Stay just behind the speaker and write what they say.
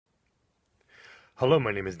Hello,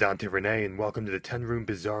 my name is Dante Renee, and welcome to the 10 Room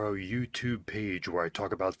Bizarro YouTube page where I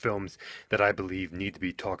talk about films that I believe need to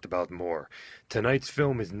be talked about more. Tonight's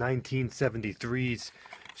film is 1973's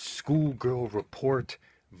Schoolgirl Report,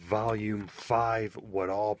 Volume 5, What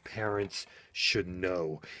All Parents Should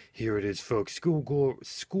Know. Here it is, folks.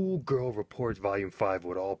 Schoolgirl Report, Volume 5,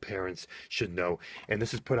 What All Parents Should Know. And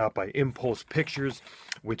this is put out by Impulse Pictures,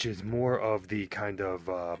 which is more of the kind of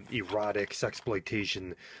erotic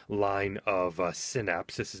sexploitation line of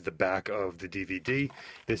Synapse. This is the back of the DVD.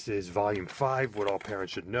 This is Volume 5, What All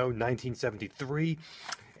Parents Should Know, 1973.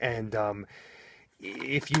 And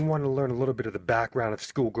if you want to learn a little bit of the background of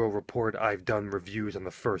Schoolgirl Report, I've done reviews on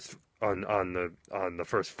the first on the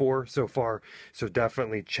first four so far, so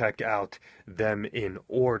definitely check out them in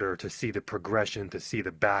order to see the progression, to see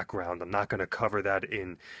the background. I'm not going to cover that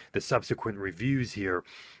in the subsequent reviews here,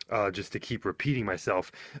 just to keep repeating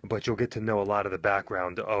myself, but you'll get to know a lot of the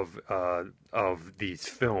background of these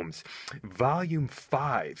films. Volume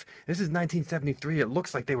 5. This is 1973. It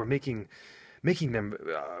looks like they were making them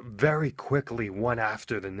very quickly, one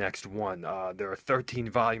after the next one. There are 13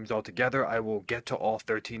 volumes altogether. I will get to all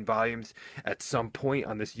 13 volumes at some point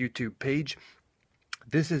on this YouTube page.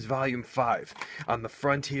 This is volume 5. On the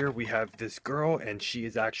front here, we have this girl, and she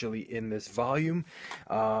is actually in this volume.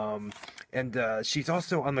 And she's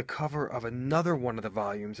also on the cover of another one of the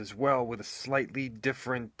volumes as well, with a slightly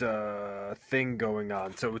different thing going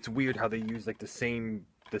on. So it's weird how they use like the same,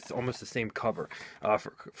 this almost the same cover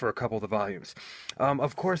for a couple of the volumes.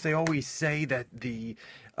 Of course, they always say that the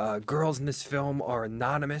girls in this film are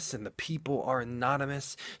anonymous and the people are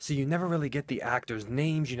anonymous, so you never really get the actors'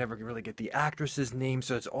 names, you never really get the actresses' names,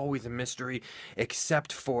 so it's always a mystery,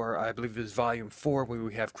 except for, I believe it was volume 4, where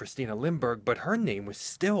we have Christina Lindbergh, but her name was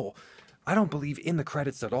still, I don't believe, in the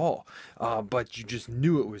credits at all, but you just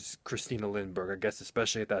knew it was Christina Lindbergh, I guess,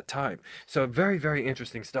 especially at that time. So very, very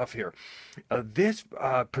interesting stuff here. This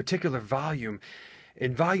particular volume,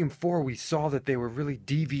 in volume 4, we saw that they were really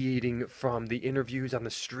deviating from the interviews on the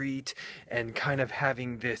street and kind of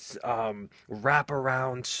having this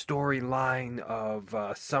wraparound storyline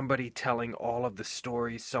of somebody telling all of the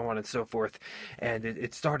stories, so on and so forth. And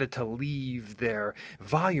it started to leave there.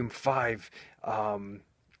 Volume 5,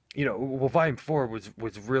 well, Volume 4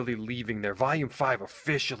 was really leaving there. Volume 5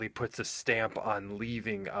 officially puts a stamp on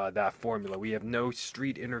leaving that formula. We have no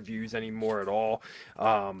street interviews anymore at all,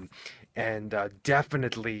 and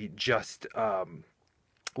definitely just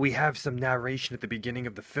we have some narration at the beginning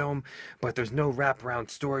of the film, but there's no wraparound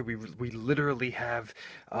story. We literally have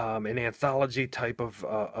an anthology type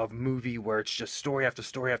of movie where it's just story after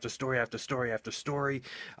story after story after story after story.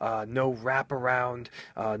 No wraparound,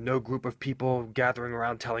 no group of people gathering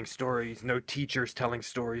around telling stories, no teachers telling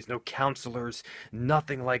stories, no counselors,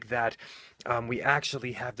 nothing like that. We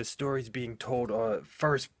actually have the stories being told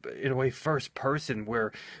in a way, first person,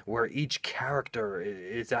 where each character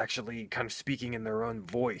is actually kind of speaking in their own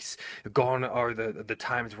voice. Gone are the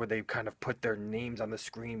times where they've kind of put their names on the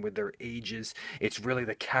screen with their ages. It's really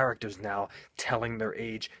the characters now telling their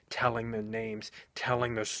age, telling their names,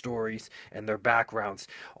 telling their stories and their backgrounds.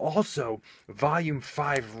 Also, Volume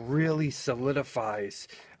 5 really solidifies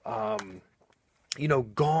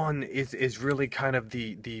Gone is really kind of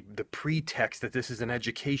the pretext that this is an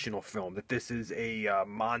educational film, that this is a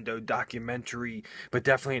Mondo documentary, but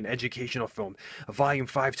definitely an educational film. Volume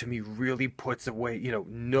 5 to me really puts away,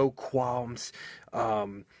 no qualms,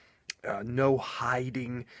 no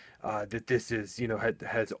hiding, that this is,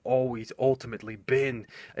 has always ultimately been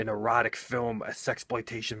an erotic film, a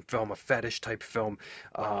sexploitation film, a fetish type film,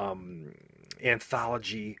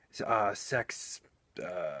 anthology,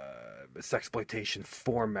 sexploitation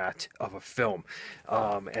format of a film,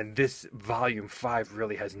 and this volume 5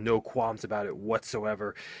 really has no qualms about it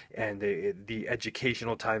whatsoever, and the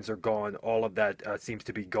educational times are gone. All of that seems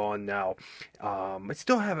to be gone now. I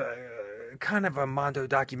still have a kind of a Mondo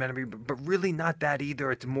documentary, but really not that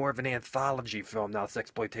either. It's more of an anthology film now,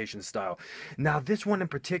 sexploitation style. Now, this one in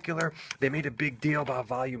particular, they made a big deal about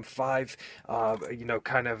volume 5,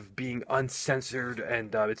 kind of being uncensored,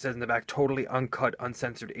 and it says in the back, totally uncut,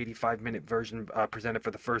 uncensored 85-minute version presented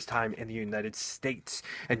for the first time in the United States.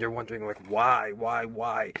 And you're wondering, like, why?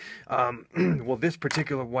 Well, this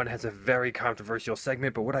particular one has a very controversial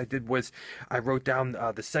segment, but what I did was I wrote down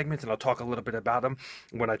the segments, and I'll talk a little bit about them.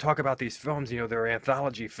 When I talk about these films, they're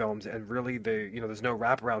anthology films, and really there's no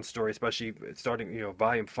wraparound story, especially starting,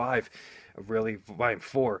 volume 5, really volume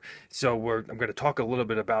 4. So I'm going to talk a little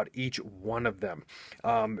bit about each one of them.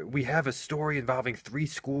 We have a story involving 3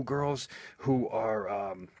 schoolgirls who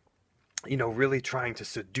are really trying to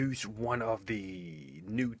seduce one of the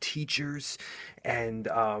new teachers, and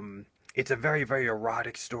it's a very, very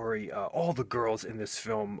erotic story. All the girls in this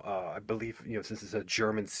film, I believe, since it's a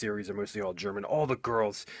German series, are mostly all German. All the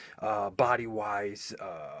girls, body-wise,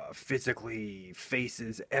 physically,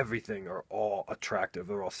 faces, everything, are all attractive.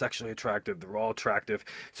 They're all sexually attractive. They're all attractive.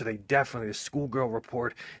 So they definitely, the Schoolgirl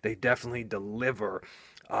Report, they definitely deliver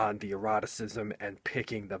on the eroticism and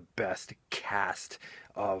picking the best cast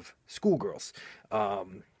of schoolgirls.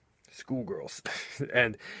 Schoolgirls.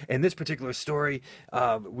 And in this particular story,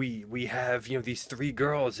 we have these three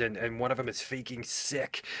girls, and one of them is faking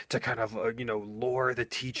sick to kind of lure the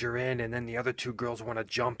teacher in, and then the other two girls want to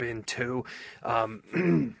jump in too.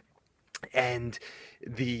 And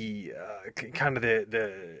the kind of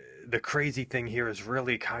the crazy thing here is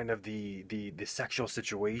really kind of the sexual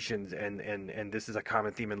situations, and this is a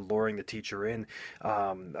common theme in luring the teacher in.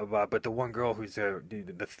 But the one girl who's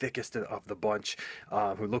the thickest of the bunch,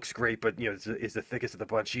 who looks great, but is the thickest of the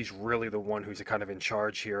bunch, she's really the one who's kind of in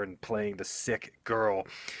charge here and playing the sick girl.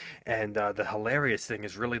 And the hilarious thing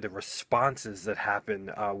is really the responses that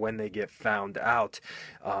happen when they get found out.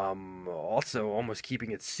 Also, almost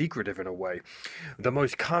keeping it secretive in a way. The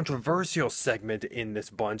most controversial segment in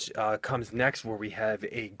this bunch comes next, where we have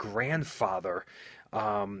a grandfather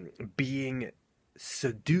being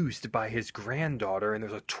seduced by his granddaughter, and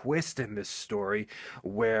there's a twist in this story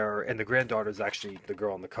and the granddaughter is actually the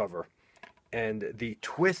girl on the cover. And the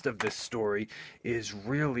twist of this story is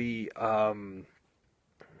really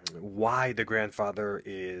why the grandfather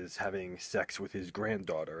is having sex with his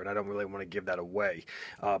granddaughter, and I don't really want to give that away,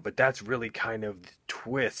 but that's really kind of the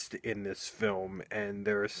twist in this film, and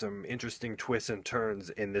there are some interesting twists and turns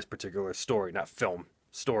in this particular story, not film,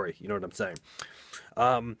 story, you know what I'm saying.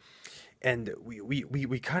 And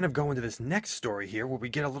we kind of go into this next story here, where we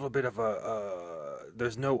get a little bit of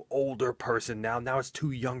there's no older person now it's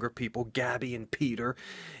two younger people, Gabby and Peter,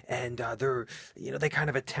 and they kind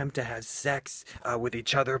of attempt to have sex with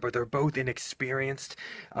each other, but they're both inexperienced.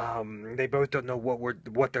 They both don't know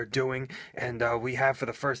what they're doing, and we have, for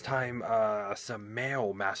the first time, some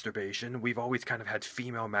male masturbation. We've always kind of had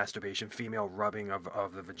female masturbation, female rubbing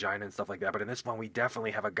of the vagina and stuff like that, but in this one we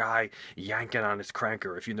definitely have a guy yanking on his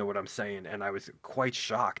cranker, if you know what I'm saying. And I was quite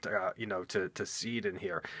shocked, to see it in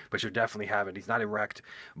here. But you definitely have it. He's not erect,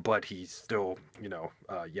 but he's still,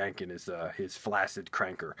 yanking his flaccid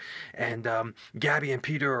cranker. And Gabby and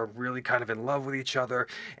Peter are really kind of in love with each other,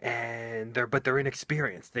 and they're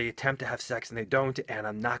inexperienced. They attempt to have sex and they don't. And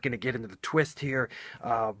I'm not going to get into the twist here,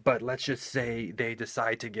 but let's just say they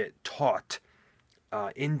decide to get taught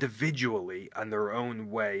individually on their own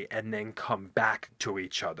way, and then come back to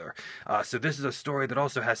each other. So this is a story that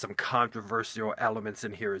also has some controversial elements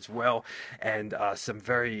in here as well, and some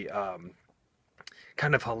very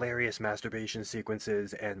kind of hilarious masturbation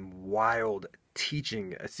sequences and wild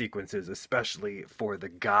teaching sequences, especially for the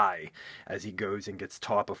guy as he goes and gets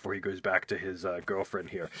taught before he goes back to his girlfriend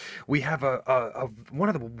here. We have one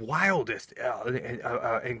of the wildest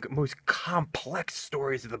and most complex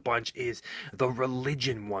stories of the bunch is the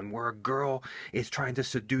religion one, where a girl is trying to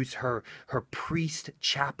seduce her priest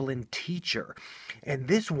chaplain teacher. And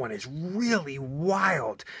this one is really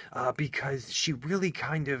wild because she really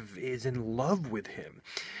kind of is in love with him.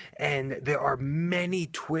 And there are many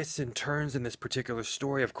twists and turns in this particular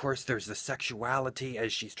story. Of course, there's the sexuality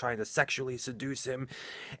as she's trying to sexually seduce him.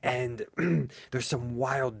 And there's some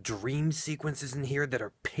wild dream sequences in here that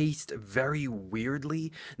are paced very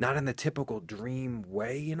weirdly, not in the typical dream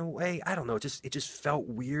way, in a way. I don't know, it just felt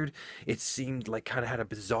weird. It seemed like kind of had a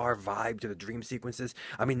bizarre vibe to the dream sequences.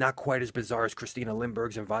 I mean, not quite as bizarre as Christina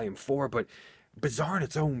Lindbergh's in Volume 4, but bizarre in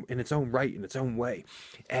its own right, in its own way.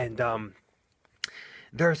 And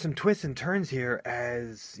there are some twists and turns here,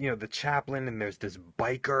 as the chaplain, and there's this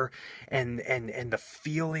biker, and the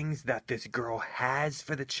feelings that this girl has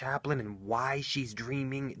for the chaplain, and why she's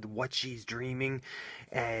dreaming what she's dreaming.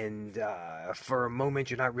 And for a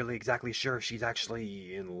moment you're not really exactly sure if she's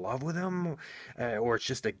actually in love with him, or it's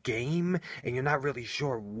just a game, and you're not really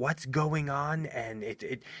sure what's going on. And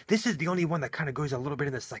this is the only one that kind of goes a little bit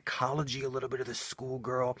into psychology, a little bit of the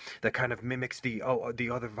Schoolgirl, that kind of mimics the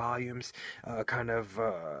other volumes, kind of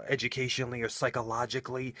educationally or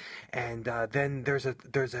psychologically. And then there's a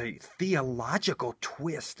theological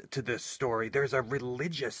twist to this story. There's a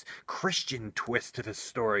religious Christian twist to this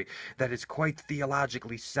story that is quite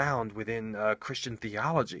theologically sound within Christian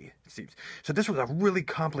theology, it seems. So this was a really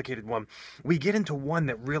complicated one. We get into one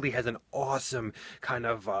that really has an awesome kind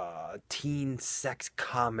of teen sex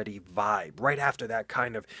comedy vibe. Right after that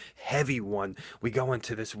kind of heavy one, we go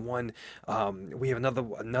into this one. We have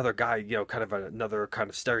another guy, kind of another kind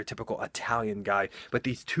of stereotypical Italian guy, but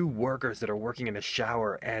these two workers that are working in a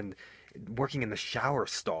shower, and working in the shower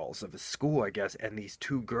stalls of a school, I guess, and these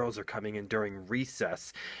two girls are coming in during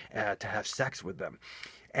recess to have sex with them.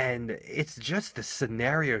 And it's just the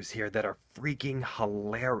scenarios here that are freaking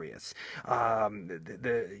hilarious.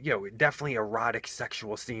 Definitely erotic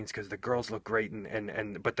sexual scenes because the girls look great,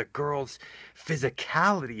 and but the girls'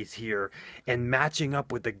 physicalities here and matching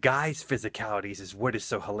up with the guys' physicalities is what is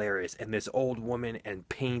so hilarious. And this old woman and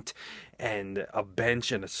paint and a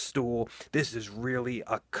bench and a stool. This is really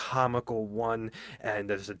a comical one, and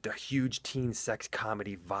there's a huge teen sex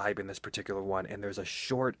comedy vibe in this particular one. And there's a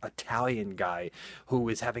short Italian guy who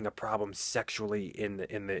is having a problem sexually in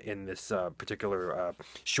this particular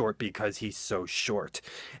short because he's so short,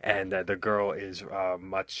 and the girl is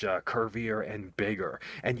much curvier and bigger.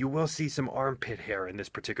 And you will see some armpit hair in this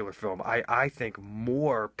particular film. I think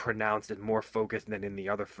more pronounced and more focused than in the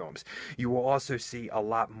other films. You will also see a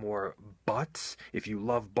lot more butts. If you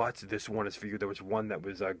love butts, this one is for you. There was one that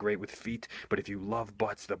was great with feet, but if you love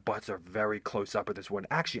butts, the butts are very close up with this one.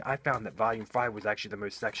 Actually, I found that Volume 5 was actually the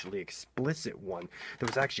most sexually explicit one. There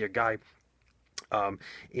was actually a guy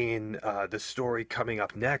in the story coming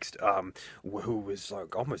up next, who was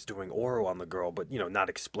like almost doing oral on the girl, but not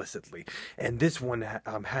explicitly. And this one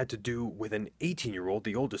had to do with an 18-year-old,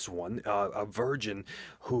 the oldest one, a virgin,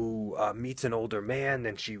 who meets an older man,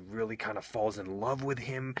 and she really kind of falls in love with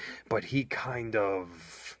him, but he kind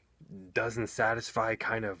of doesn't satisfy,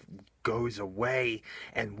 kind of goes away.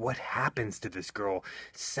 And what happens to this girl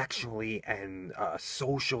sexually and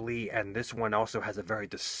socially? And this one also has a very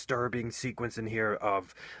disturbing sequence in here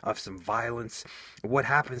of some violence. What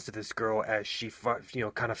happens to this girl as she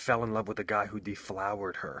kind of fell in love with the guy who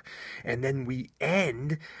deflowered her? And then we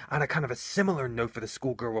end on a kind of a similar note for the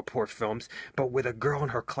Schoolgirl Report films, but with a girl in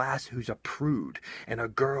her class who's a prude, and a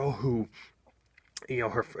girl who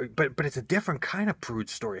but it's a different kind of prude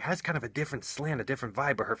story. It has kind of a different slant, a different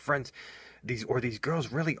vibe. But her friends, these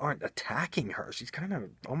girls really aren't attacking her. She's kind of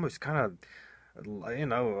almost kind of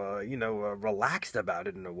relaxed about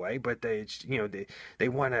it in a way, but they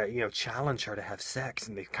want to challenge her to have sex,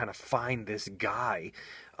 and they kind of find this guy,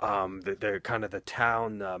 they're kind of the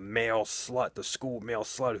town male slut, the school male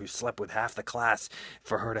slut who slept with half the class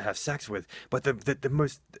for her to have sex with. But the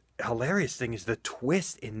most hilarious thing is the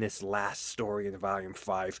twist in this last story in Volume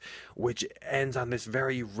 5, which ends on this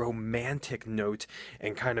very romantic note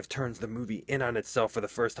and kind of turns the movie in on itself for the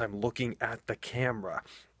first time, looking at the camera.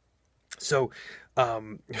 So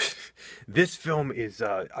this film is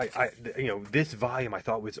this volume I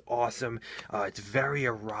thought was awesome. It's very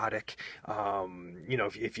erotic.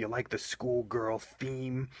 If you like the schoolgirl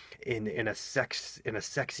theme in a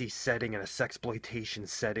sexy setting, in a sexploitation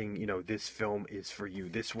setting, this film is for you.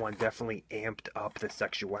 This one definitely amped up the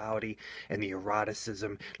sexuality and the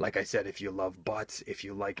eroticism. Like I said, if you love butts, if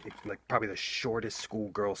you like probably the shortest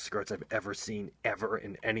schoolgirl skirts I've ever seen ever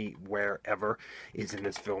in anywhere ever is in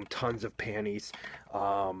this film. Tons of panties.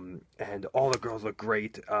 And all the girls look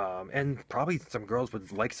great, and probably some girls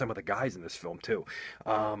would like some of the guys in this film too.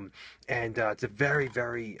 It's a very,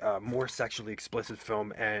 very more sexually explicit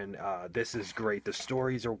film, and this is great. The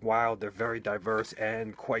stories are wild, they're very diverse,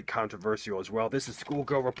 and quite controversial as well. This is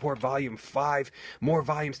Schoolgirl Report Volume 5. More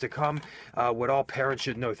volumes to come. What all parents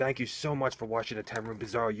should know. Thank you so much for watching the 10 Room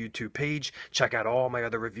Bizarro YouTube page. Check out all my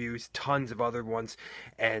other reviews, tons of other ones,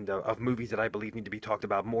 and of movies that I believe need to be talked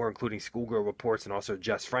about more, including Schoolgirl Reports and also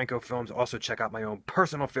Jess Franco films. Also check out my own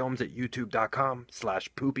personal films at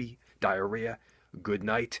youtube.com/poopy diarrhea. Good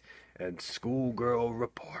night, and Schoolgirl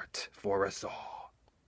Report for us all.